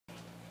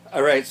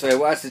Alright, so I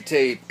watched the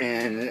tape,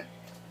 and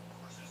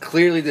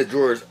clearly the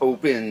drawers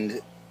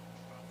opened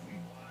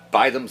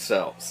by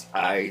themselves.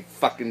 I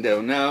fucking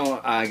don't know.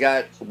 I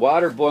got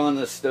water boiling on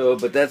the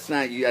stove, but that's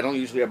not... I don't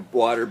usually have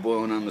water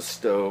boiling on the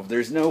stove.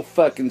 There's no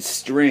fucking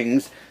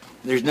strings.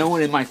 There's no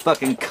one in my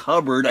fucking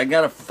cupboard. I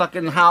got a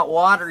fucking hot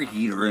water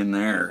heater in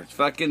there. It's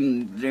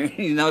fucking... There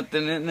ain't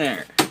nothing in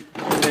there.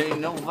 There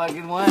ain't no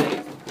fucking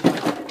way.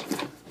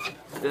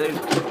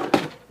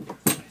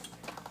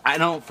 I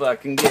don't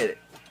fucking get it.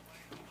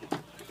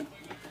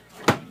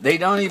 They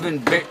don't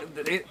even...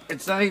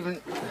 It's not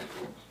even...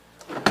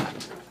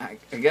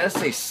 I guess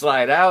they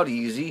slide out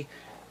easy,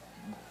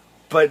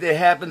 but it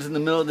happens in the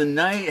middle of the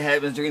night, it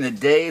happens during the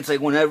day. It's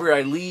like whenever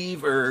I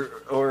leave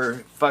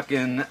or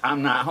fucking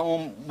I'm not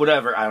home,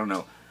 whatever, I don't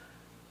know.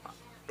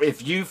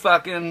 If you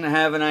fucking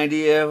have an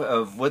idea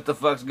of what the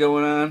fuck's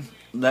going on,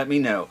 let me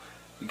know,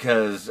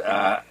 because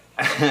I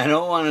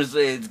don't want to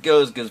say it's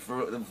ghosts, because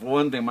for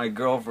one thing, my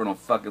girlfriend will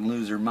fucking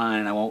lose her mind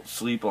and I won't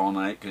sleep all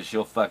night because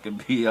she'll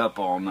fucking be up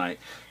all night,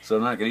 so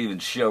I'm not going to even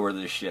show her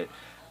this shit.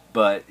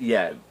 But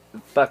yeah,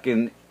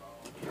 fucking...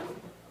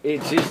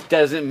 It just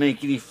doesn't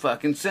make any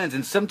fucking sense.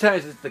 And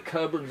sometimes it's the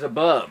cupboards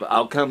above.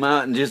 I'll come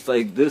out and just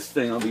like this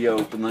thing will be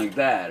open like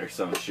that or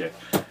some shit.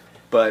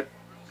 But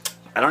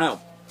I don't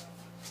know.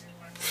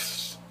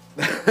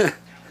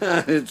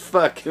 It's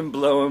fucking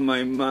blowing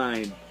my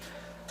mind.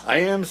 I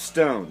am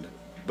stoned,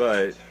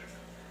 but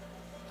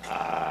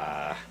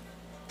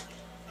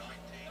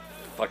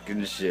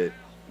fucking shit.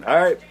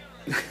 Alright.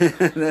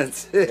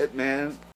 That's it, man.